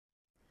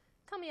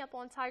Coming up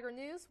on Tiger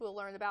News, we'll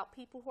learn about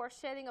people who are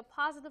shedding a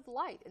positive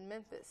light in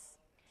Memphis.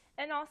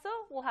 And also,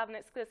 we'll have an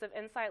exclusive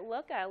inside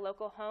look at a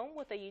local home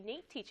with a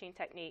unique teaching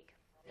technique.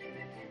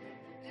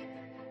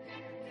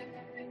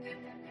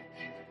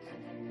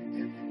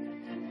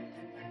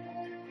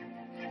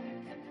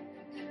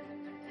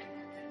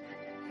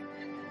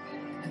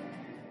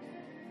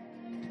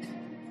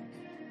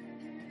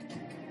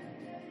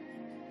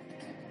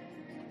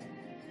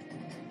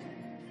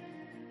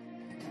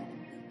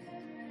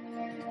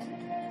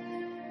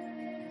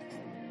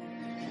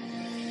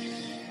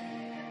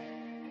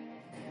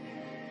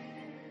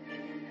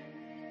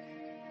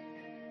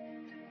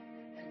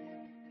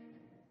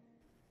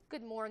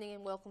 Good morning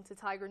and welcome to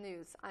Tiger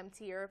News. I'm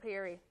Tiara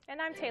Perry.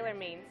 And I'm Taylor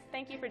Means.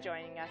 Thank you for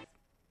joining us.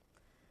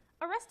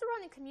 A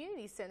restaurant and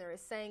community center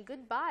is saying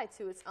goodbye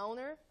to its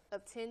owner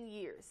of 10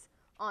 years.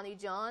 Ani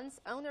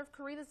Johns, owner of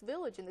Caritas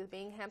Village in the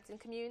Binghamton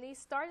community,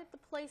 started the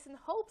place in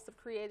hopes of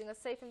creating a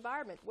safe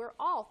environment where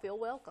all feel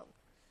welcome.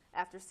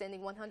 After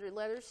sending 100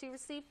 letters, she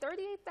received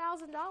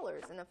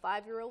 $38,000 in a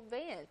 5-year-old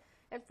van,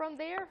 and from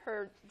there,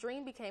 her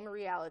dream became a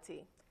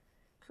reality.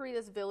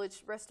 Caritas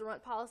Village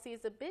restaurant policy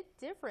is a bit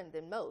different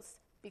than most,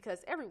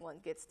 because everyone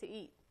gets to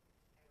eat.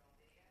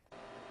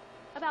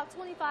 About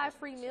 25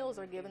 free meals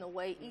are given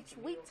away each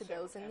week to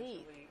those in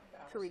need.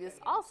 Caritas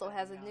also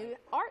has a new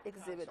art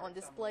exhibit on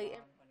display.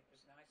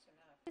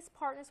 It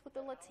partners with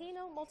the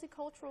Latino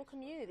multicultural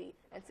community,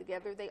 and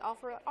together they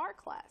offer an art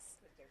class.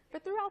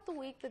 But throughout the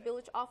week, the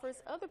village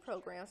offers other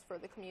programs for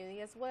the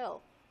community as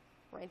well,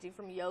 ranging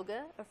from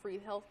yoga, a free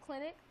health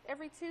clinic,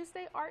 every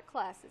Tuesday art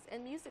classes,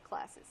 and music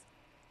classes.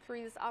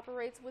 Caritas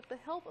operates with the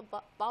help of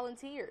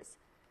volunteers.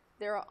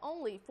 There are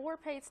only 4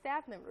 paid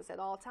staff members at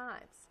all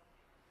times.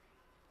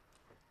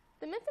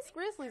 The Memphis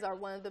Grizzlies are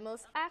one of the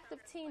most active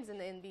teams in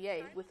the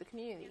NBA with the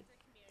community.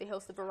 They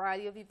host a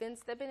variety of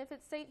events that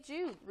benefit St.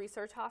 Jude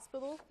Research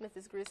Hospital,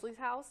 Memphis Grizzlies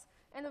House,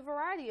 and a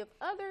variety of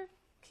other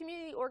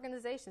community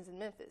organizations in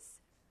Memphis.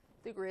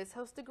 The Grizz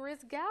host a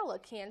Grizz Gala,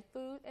 canned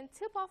food, and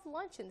tip-off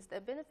luncheons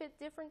that benefit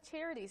different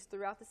charities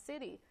throughout the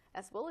city,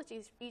 as well as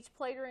each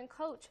player and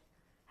coach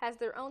has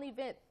their own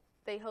event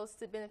they host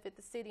to benefit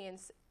the city and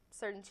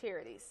certain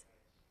charities.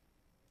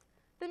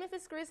 The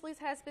Memphis Grizzlies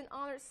has been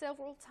honored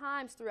several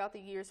times throughout the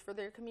years for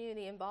their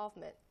community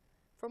involvement.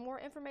 For more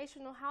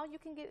information on how you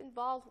can get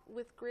involved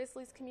with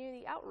Grizzlies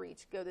community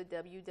outreach, go to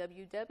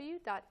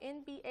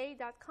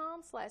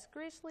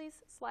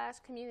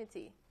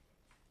www.nba.com/grizzlies/community.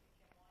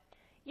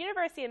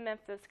 University of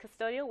Memphis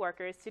custodial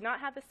workers do not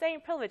have the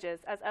same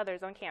privileges as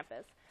others on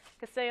campus.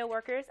 Custodial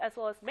workers, as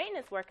well as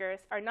maintenance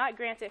workers, are not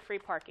granted free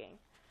parking.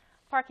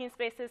 Parking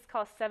spaces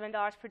cost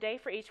 $7 per day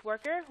for each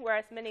worker,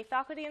 whereas many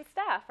faculty and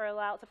staff are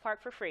allowed to park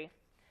for free.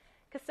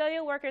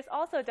 Custodial workers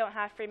also don't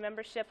have free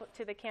membership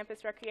to the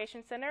campus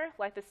recreation center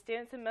like the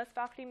students and most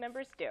faculty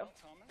members do.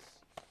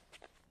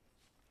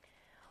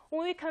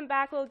 When we come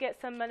back, we'll get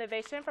some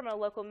motivation from a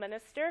local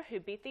minister who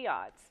beat the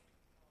odds.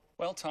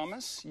 Well,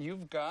 Thomas,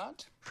 you've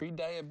got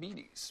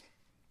pre-diabetes,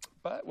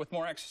 but with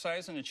more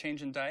exercise and a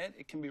change in diet,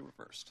 it can be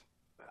reversed.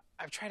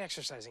 I've tried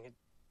exercising.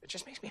 It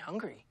just makes me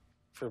hungry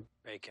for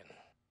bacon.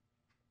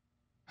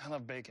 I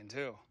love bacon,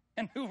 too.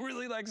 And who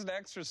really likes to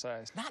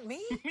exercise? Not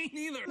me. Me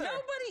neither.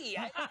 Nobody.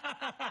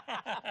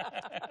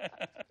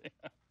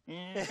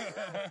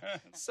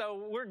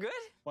 So we're good?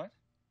 What?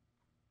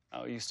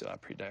 Oh, you still have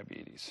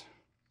pre-diabetes.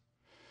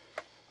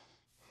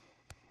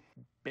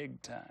 Big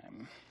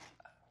time.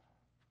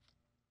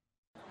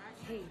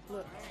 Hey,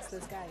 look, it's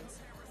those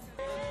guys.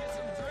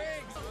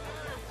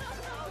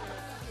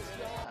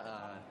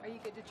 Are you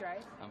good to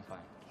drive? I'm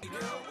fine.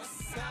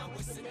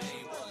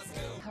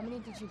 How many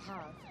did you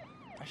have?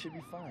 I should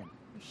be fine.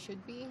 You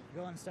should be.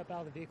 Go and step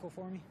out of the vehicle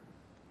for me.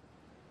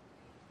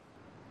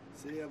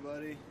 See ya,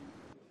 buddy.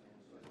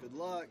 Good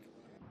luck.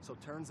 So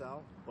turns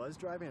out, buzz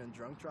driving and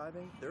drunk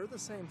driving, they're the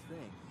same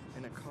thing,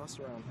 and it costs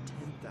around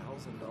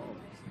 $10,000.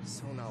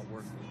 So not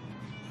worth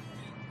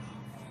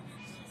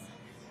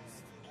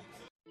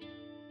it.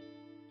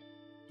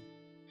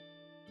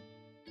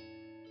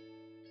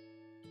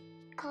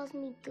 Calls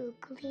me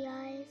googly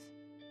eyes.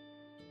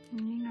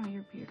 You know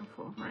you're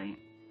beautiful, right?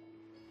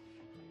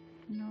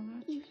 You know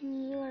that?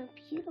 Even you are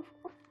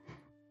beautiful.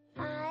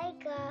 I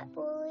got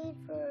bullied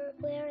for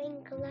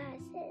wearing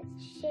glasses.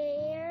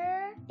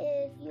 Share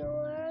if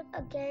you're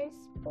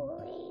against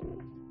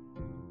bullying.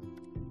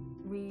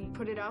 We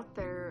put it out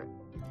there,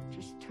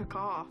 just took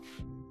off.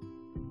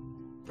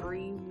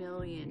 3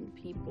 million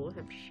people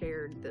have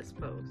shared this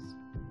post.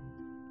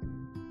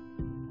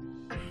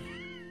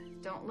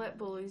 Don't let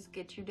bullies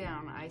get you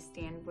down. I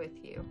stand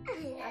with you.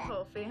 The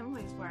whole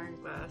family's wearing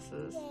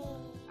glasses.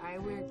 I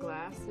wear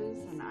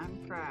glasses and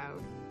I'm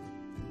proud.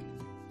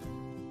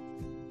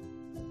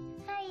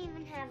 I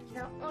even have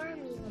the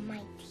army on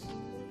my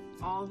team.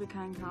 All the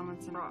kind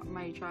comments brought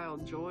my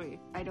child joy.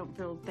 I don't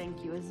feel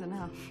thank you is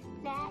enough.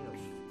 That's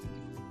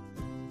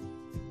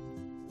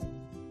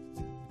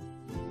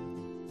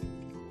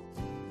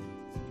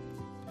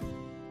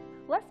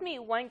Let's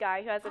meet one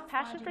guy who has a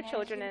passion for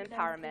children and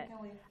empowerment.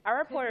 Our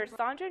reporter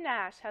Sandra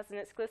Nash has an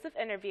exclusive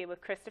interview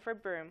with Christopher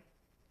Broom.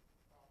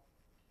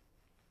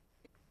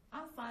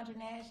 I'm Sandra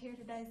Nash here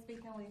today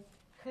speaking with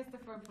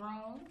Christopher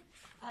Broom,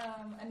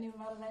 a new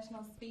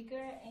motivational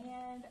speaker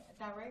and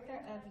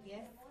director of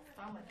Yes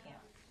Summer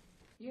Camp.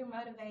 You're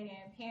motivating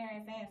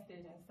parents and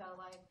students. So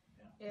like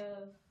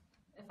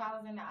if I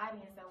was in the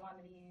audience at one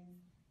of these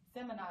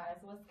seminars,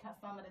 what's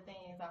some of the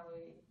things I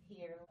would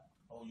hear?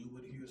 Oh, you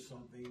would hear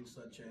some things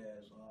such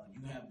as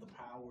you have the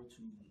power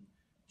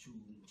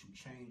to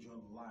change your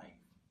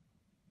life,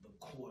 the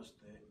course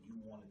that you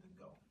wanted to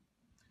go.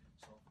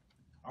 So,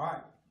 all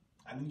right,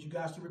 I need you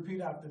guys to repeat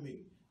after me.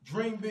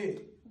 Dream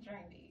big.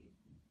 Dream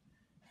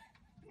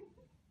big.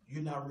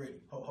 You're not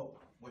ready.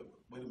 Wait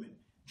a minute.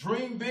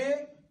 Dream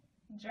big.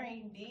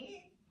 Dream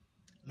big.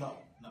 No.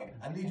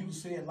 I need you to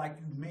say it like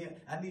you meant.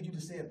 I need you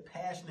to say it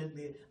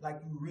passionately, like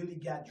you really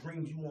got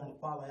dreams you want to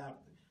follow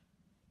after.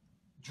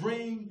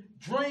 Dream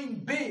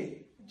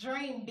big.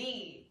 Dream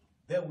big.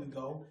 There we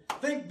go.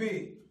 Think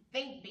big.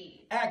 Think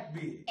big. Act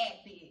big.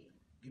 Act big.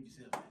 Give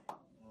yourself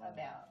that.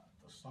 About.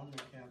 The summer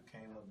camp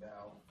came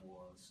about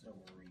for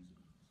several reasons.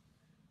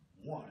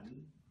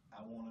 One,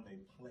 I wanted a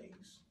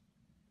place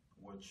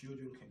where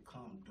children can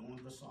come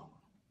during the summer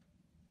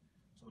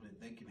so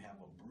that they can have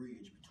a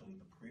bridge between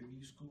the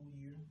previous school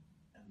year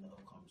and the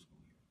upcoming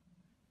school year.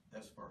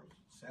 That's first.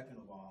 Second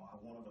of all, I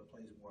wanted a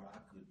place where I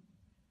could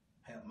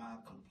have my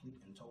complete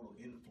and total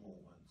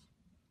influence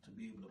to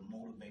be able to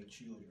motivate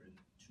children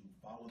to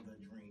follow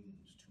their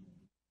dreams, to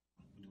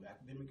do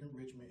academic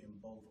enrichment in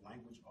both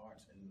language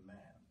arts and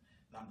math.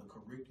 Now the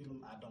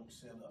curriculum I don't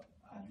set up.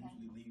 I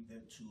usually leave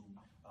that to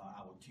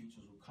our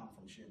teachers who come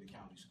from Shelby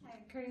County School.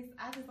 Hey, Chris,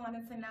 I just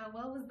wanted to know,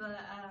 what was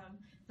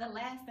the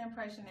last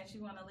impression that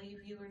you want to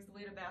leave viewers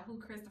with about who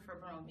Christopher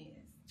Broom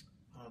is?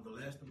 The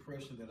last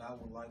impression that I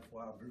would like for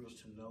our viewers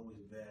to know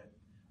is that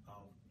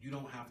you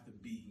don't have to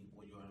be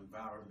what your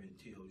environment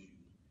tells you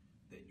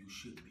that you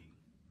should be.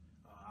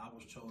 I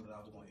was told that I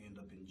was going to end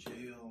up in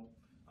jail.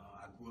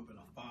 I grew up in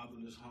a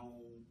fatherless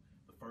home.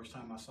 The first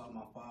time I saw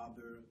my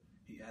father,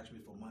 he asked me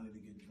for money to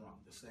get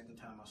drunk. The second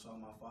time I saw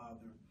my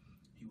father,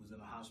 he was in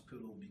a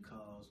hospital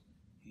because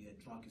he had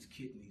drunk his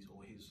kidneys,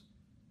 or he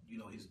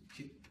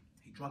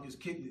drunk his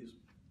kidneys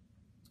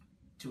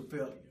to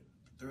failure.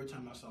 The third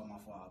time I saw my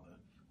father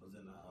was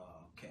in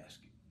a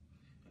casket.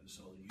 And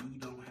so you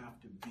don't have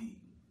to be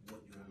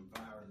what your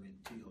environment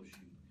tells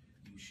you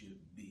you should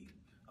be.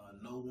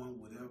 No one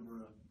would have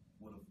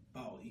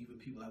thought, even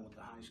people I went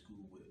to high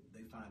school with,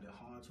 they find it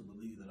hard to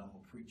believe that I'm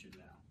a preacher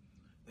now.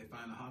 They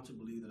find it hard to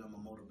believe that I'm a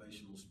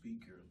motivational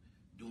speaker,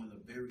 doing the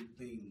very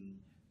thing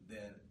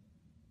that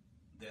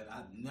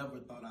I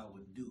never thought I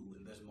would do,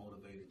 and that's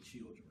motivating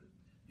children.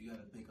 You got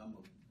to think I'm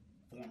a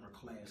former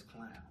class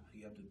clown.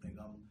 You have to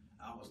think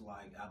I was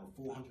like, out of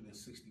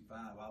 465,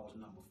 I was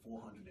number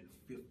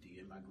 450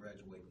 in my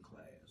graduating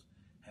class.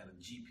 Had a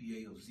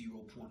GPA of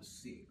 0.6,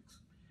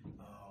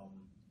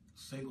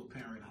 single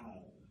parent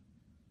home,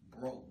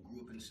 broke,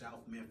 grew up in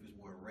South Memphis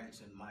where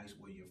rats and mice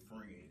were your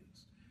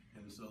friends.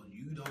 And so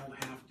you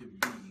don't have to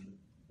be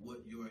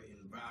what your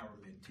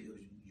environment tells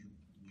you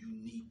you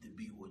need to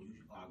be, what you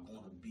are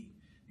going to be.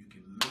 You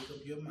can make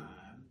up your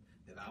mind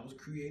that I was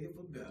created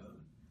for better,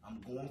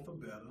 I'm going for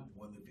better,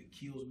 whether if it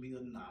kills me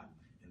or not,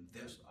 and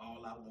that's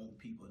all I want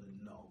people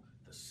to know.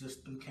 The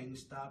system can't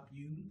stop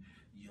you,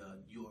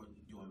 your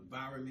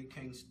environment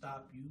can't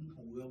stop you,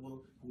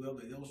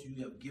 whoever else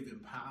you have given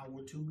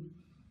power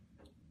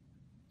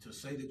to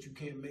say that you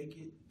can't make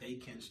it, they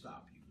can't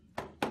stop you.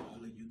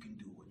 Only you can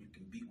do it. You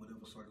can beat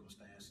whatever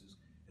circumstances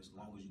as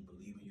long as you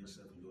believe in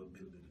yourself and your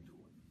ability to do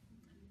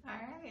it. All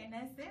right, and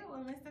that's it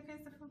with Mr.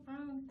 Christopher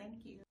Broom.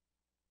 Thank you.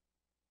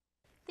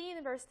 The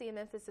University of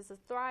Memphis is a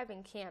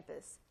thriving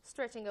campus,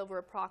 stretching over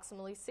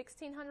approximately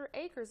 1,600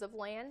 acres of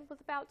land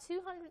with about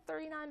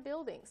 239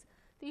 buildings.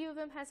 The U of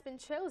M has been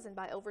chosen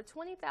by over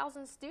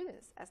 20,000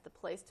 students as the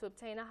place to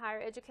obtain a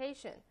higher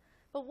education.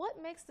 But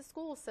what makes the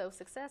school so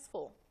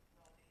successful?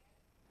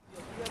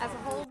 As a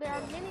whole, there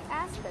are many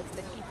aspects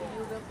that keep the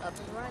U of M up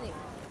and running.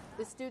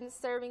 The students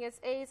serving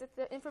as aides at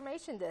the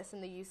information desk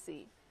in the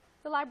UC.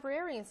 The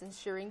librarians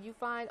ensuring you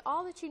find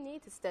all that you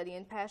need to study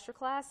and pass your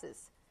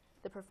classes.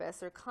 The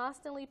professor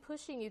constantly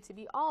pushing you to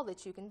be all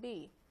that you can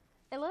be.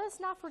 And let us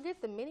not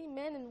forget the many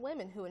men and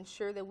women who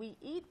ensure that we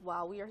eat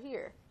while we are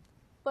here.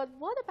 But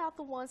what about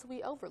the ones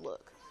we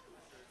overlook?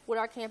 Would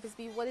our campus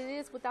be what it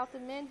is without the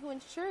men who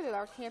ensure that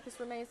our campus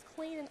remains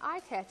clean and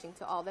eye-catching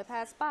to all that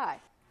pass by?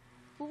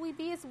 Would we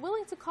be as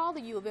willing to call the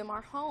U of M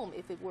our home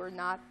if it were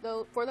not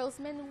for those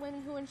men and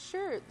women who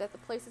ensure that the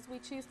places we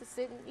choose to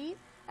sit and eat,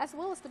 as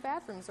well as the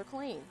bathrooms, are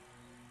clean?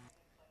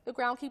 The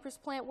groundkeepers,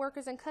 plant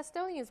workers, and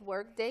custodians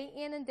work day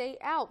in and day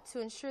out to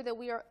ensure that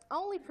we are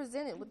only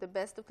presented with the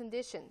best of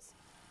conditions,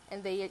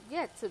 and they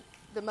yet to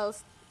the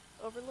most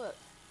overlooked.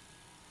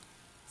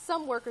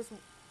 Some workers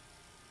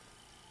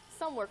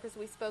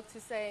we spoke to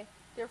say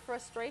their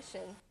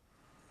frustration,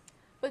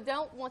 but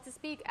don't want to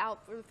speak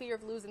out for the fear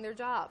of losing their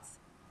jobs.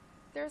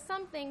 There are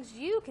some things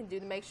you can do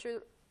to make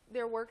sure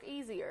their work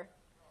easier.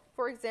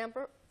 For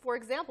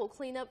example,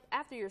 clean up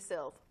after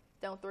yourself.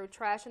 Don't throw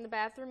trash in the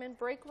bathroom and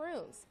break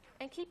rooms.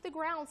 And keep the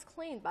grounds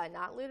clean by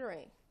not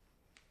littering.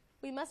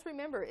 We must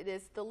remember it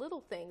is the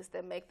little things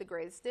that make the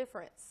greatest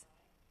difference.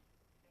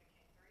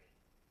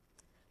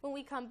 When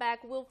we come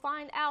back, we'll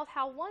find out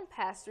how one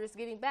pastor is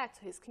giving back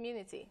to his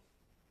community.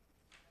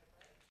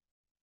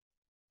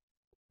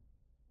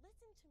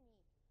 Listen to me.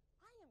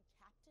 I am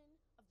captain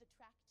of the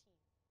track team.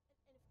 And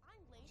if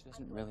I'm late, She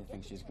doesn't really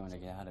think she's going to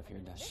get out of here,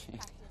 does she?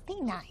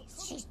 Be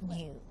nice. She's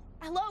new.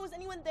 Hello, is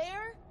anyone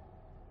there?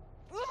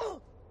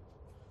 Ugh!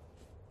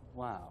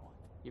 Wow.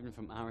 Even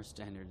from our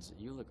standards,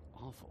 you look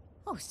awful.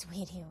 Oh,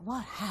 sweetie,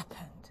 what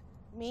happened?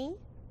 Me?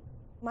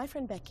 My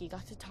friend Becky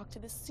got to talk to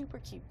this super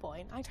cute boy,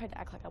 and I tried to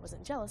act like I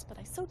wasn't jealous, but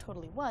I so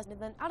totally was.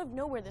 And then out of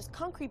nowhere, this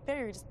concrete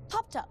barrier just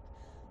popped up.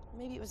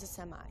 Maybe it was a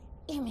semi.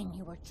 You mean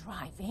you were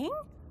driving?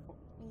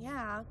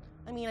 Yeah.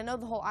 I mean, I know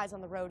the whole eyes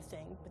on the road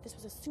thing, but this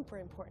was a super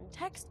important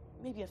text.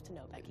 Maybe you have to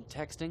know, Becky.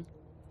 Texting?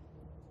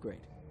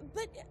 Great.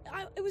 But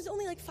it was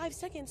only like 5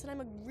 seconds, and I'm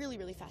a really,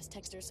 really fast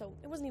texter, so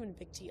it wasn't even a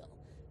big deal.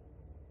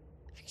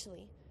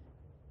 Actually,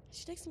 has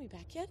she texted me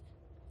back yet?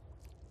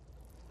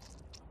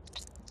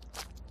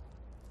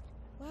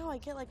 Wow, I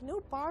get like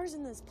no bars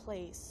in this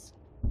place.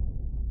 I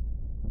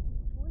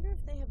wonder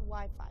if they have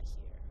Wi-Fi here.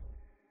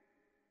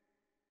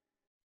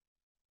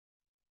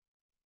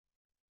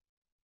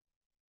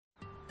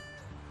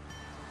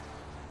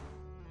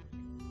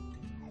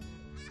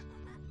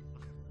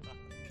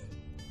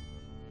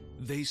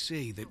 They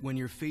say that when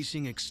you're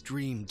facing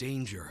extreme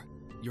danger,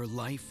 your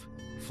life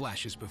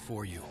flashes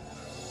before you.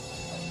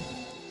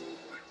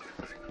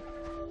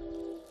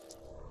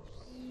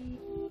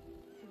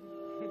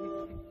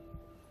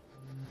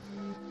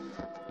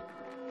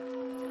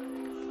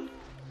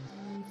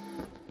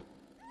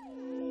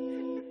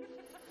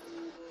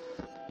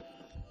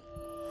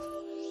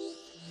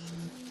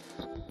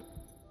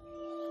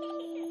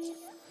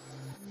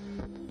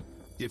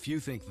 If you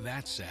think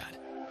that's sad,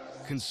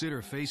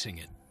 consider facing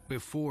it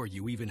before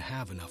you even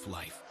have enough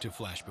life to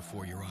flash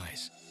before your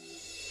eyes.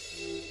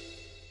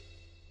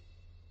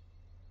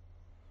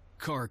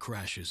 Car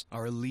crashes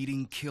are a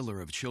leading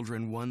killer of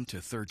children 1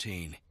 to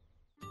 13.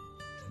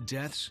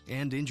 Deaths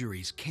and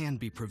injuries can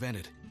be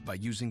prevented by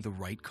using the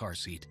right car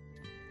seat.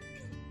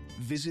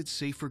 Visit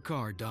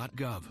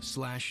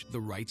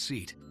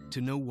safercar.gov/the-right-seat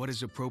to know what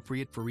is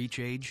appropriate for each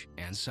age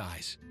and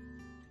size.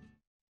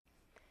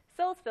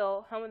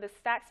 Soulsville, home of the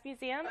Stax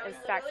Museum and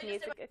Stax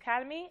Music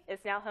Academy,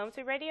 is now home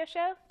to a radio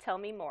show, Tell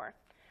Me More.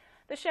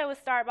 The show was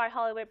starred by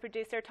Hollywood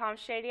producer Tom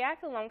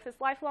Shadyac along with his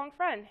lifelong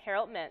friend,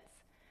 Harold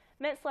Mintz.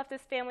 Mintz left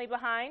his family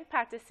behind,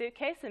 packed his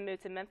suitcase, and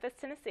moved to Memphis,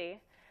 Tennessee.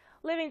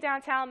 Living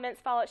downtown, Mintz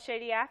followed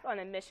Shadyac on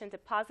a mission to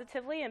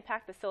positively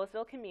impact the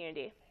Soulsville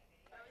community.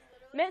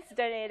 Mintz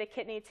donated a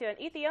kidney to an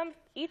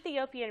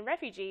Ethiopian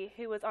refugee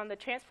who was on the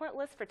transplant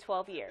list for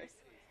 12 years.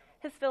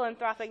 His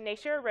philanthropic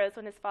nature arose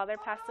when his father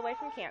passed away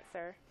from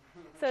cancer.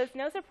 So it's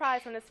no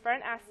surprise when his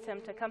friend asked him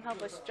to come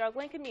help a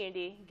struggling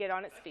community get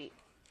on its feet.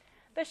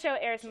 The show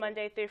airs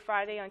Monday through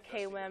Friday on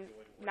KWIM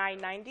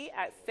 990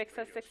 at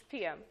 6:06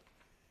 p.m.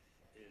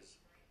 Is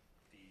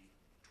the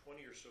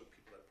 20 or so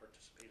people that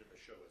participate in the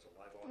show as a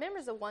live audience?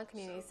 Members of one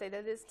community say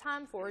that it is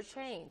time for a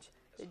change.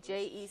 The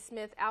J.E.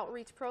 Smith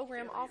Outreach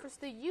Program offers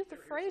the youth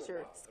of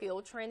Fraser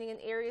skill training in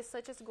areas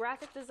such as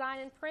graphic design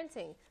and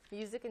printing,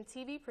 music and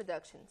TV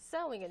production,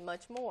 sewing, and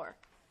much more.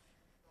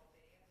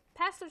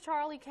 Pastor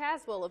Charlie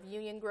Caswell of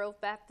Union Grove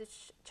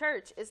Baptist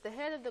Church is the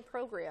head of the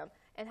program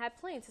and had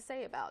plenty to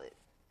say about it.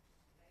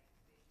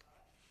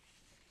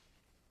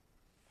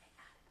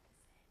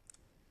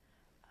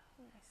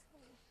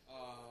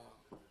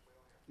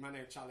 My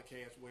name is Charlie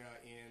Caswell,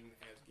 and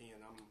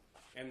I'm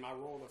in my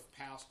role of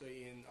pastor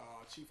and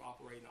chief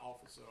operating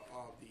officer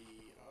of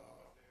the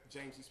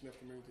James E. Smith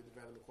Community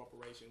Development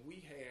Corporation.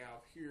 We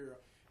have here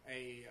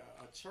a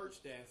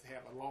church that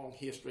have a long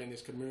history in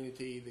this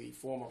community, the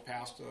former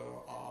pastor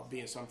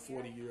being some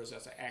 40 years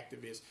as an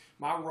activist.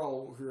 My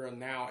role here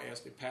now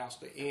as the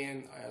pastor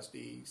and as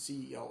the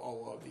CEO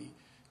of the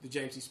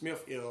James E.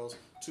 Smith is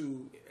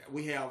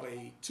we have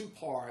a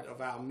two-part of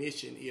our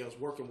mission is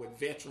working with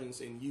veterans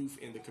and youth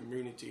in the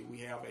community. We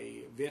have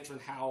a veteran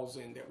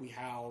housing that we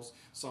house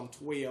some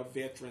 12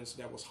 veterans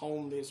that was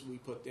homeless. We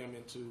put them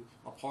into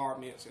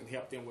apartments and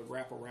help them with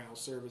wraparound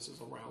services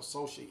around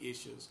social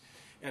issues.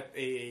 At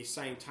the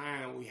same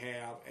time, we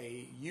have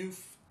a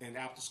youth and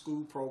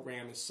after-school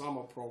program and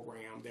summer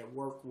program that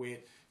work with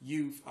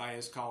youth.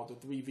 It's called the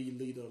 3V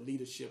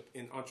Leadership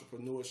and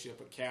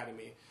Entrepreneurship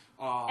Academy.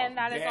 And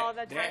that is all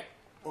the time.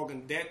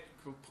 That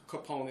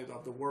component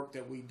of the work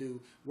that we do,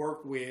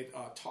 work with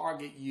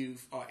target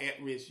youth,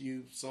 at-risk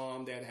youth,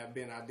 some that have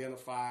been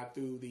identified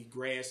through the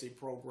GRASSY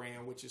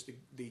program, which is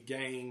the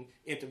gang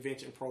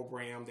intervention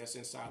program that's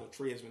inside of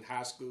Tresman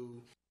High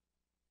School.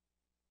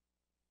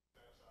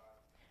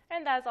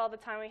 And that is all the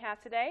time we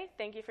have today.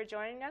 Thank you for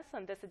joining us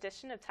on this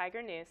edition of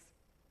Tiger News.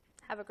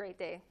 Have a great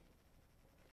day.